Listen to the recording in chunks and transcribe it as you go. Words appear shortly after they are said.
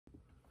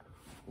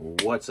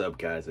What's up,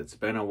 guys? It's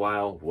been a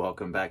while.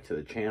 Welcome back to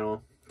the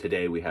channel.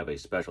 Today we have a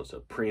special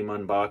Supreme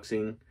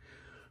unboxing.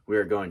 We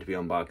are going to be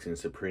unboxing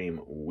Supreme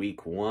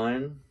week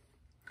 1.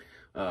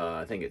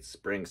 I think it's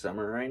spring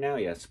summer right now.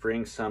 Yeah,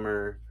 spring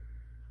summer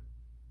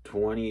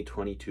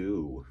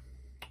 2022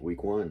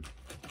 week 1.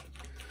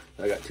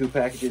 I got 2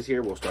 packages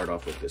here. We'll start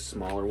off with this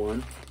smaller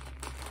one,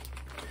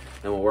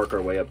 and we'll work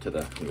our way up to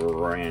the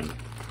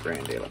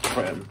creme de la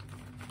creme.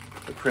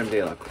 The creme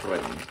de la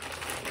creme.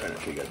 Trying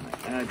to show you guys my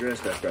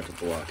address. I forgot to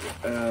block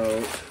it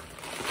out.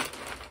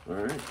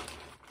 Alright.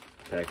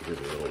 Package is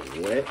a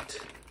little wet.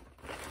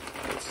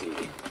 Let's see.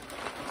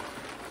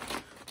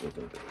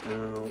 Open it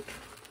out.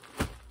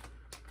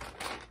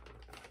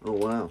 Oh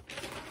wow.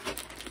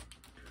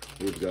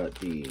 We've got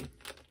the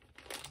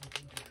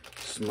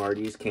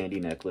Smarties candy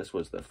necklace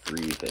was the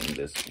free thing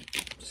this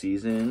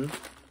season.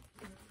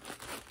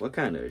 What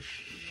kind of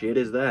shit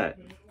is that?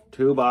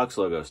 2 box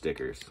logo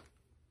stickers.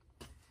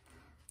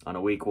 On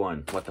a week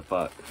 1. What the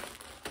fuck?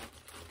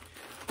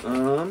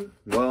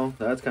 Well,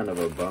 that's kind of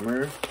a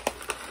bummer.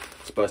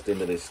 Let's bust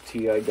into this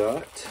tea I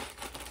got.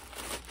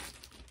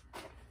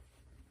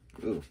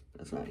 Ooh,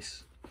 that's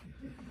nice.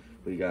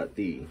 We got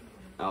the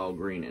Al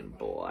Green and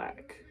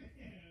Black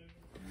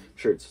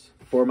shirts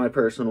for my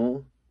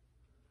personal.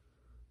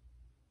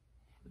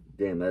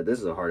 Damn, this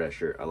is a hard ass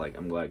shirt.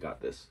 I'm glad I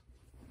got this.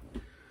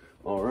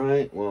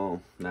 Alright,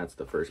 well, that's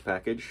the first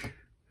package.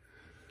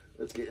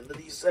 Let's get into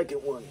the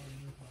second one.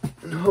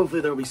 Hopefully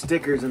there'll be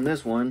stickers in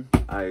this one.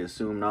 I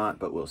assume not,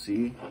 but we'll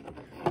see.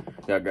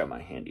 Gotta grab my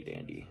handy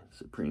dandy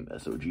Supreme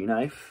SOG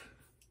knife.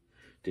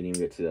 Didn't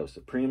even get to see that was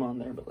Supreme on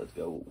there, but let's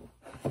go.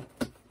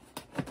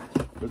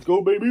 Let's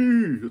go,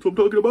 baby! That's what I'm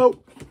talking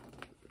about!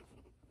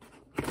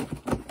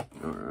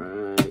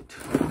 Alright.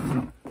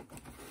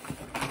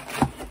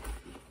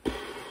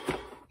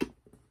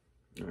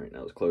 Alright,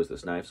 now let's close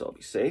this knife so I'll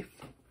be safe.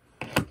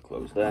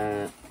 Close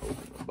that.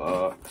 Open the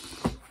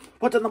box.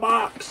 What's in the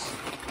box?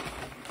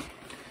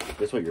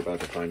 Guess what, you're about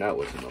to find out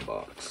what's in the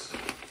box.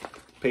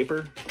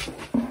 Paper,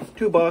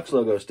 2 box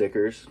logo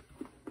stickers.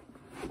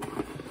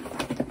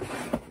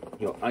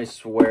 Yo, I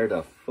swear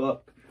to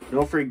fuck.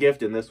 No free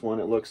gift in this one,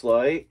 it looks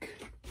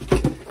like.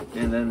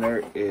 And then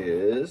there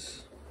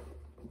is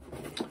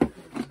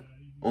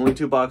only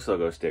 2 box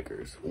logo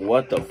stickers.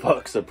 What the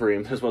fuck,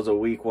 Supreme? This was a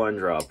week 1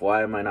 drop.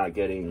 Why am I not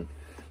getting,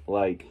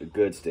 like,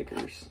 good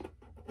stickers?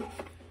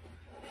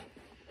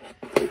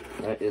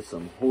 That is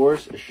some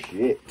horse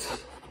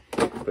shit,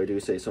 if I do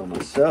say so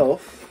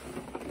myself.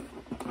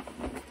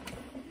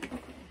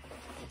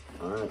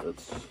 Alright,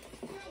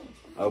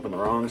 I opened the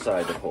wrong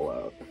side to pull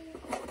out.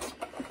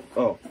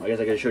 Oh, I guess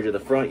I could have showed you the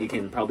front. You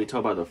can probably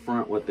tell by the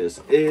front what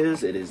this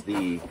is. It is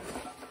the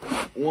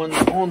one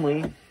and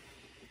only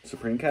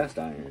Supreme cast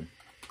iron.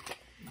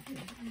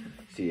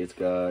 See, it's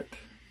got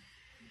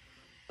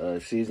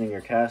seasoning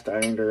your cast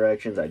iron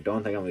directions. I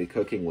don't think I'm going to be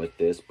cooking with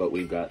this, but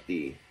we've got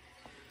the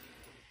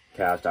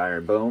cast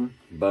iron. Boom,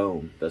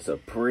 boom. The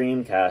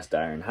Supreme cast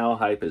iron. How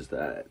hype is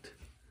that?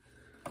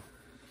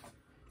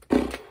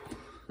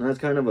 That's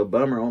kind of a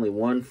bummer. Only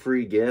 1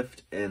 free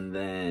gift, and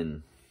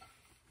then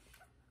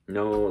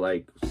no,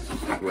 like,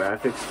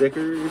 graphic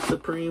stickers,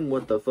 Supreme?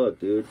 What the fuck,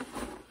 dude?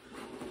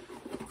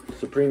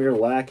 Supreme, you're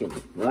lacking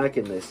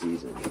this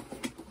season.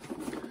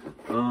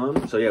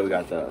 So yeah, we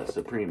got the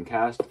Supreme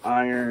cast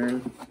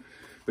iron.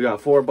 We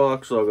got 4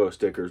 box logo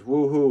stickers.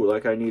 Woohoo!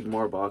 Like, I need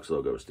more box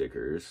logo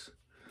stickers.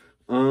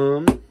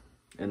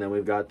 And then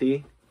we've got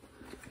the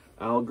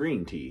Al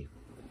Green tea.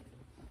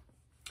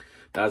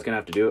 That was gonna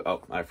have to do it.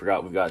 Oh, I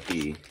forgot we've got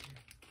the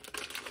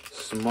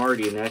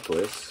Smartie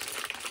necklace,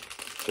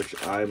 which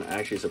I'm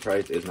actually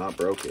surprised is not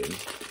broken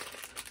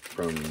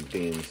from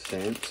being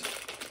sent.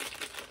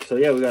 So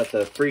yeah, we got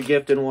the free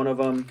gift in one of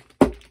them.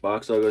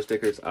 Box logo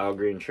stickers, Al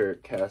Green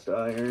shirt, cast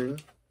iron.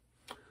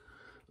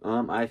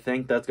 I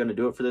think that's gonna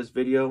do it for this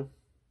video.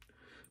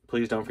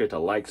 Please don't forget to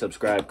like,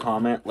 subscribe,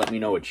 comment. Let me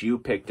know what you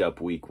picked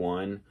up week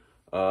 1.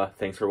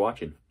 Thanks for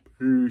watching.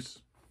 Peace.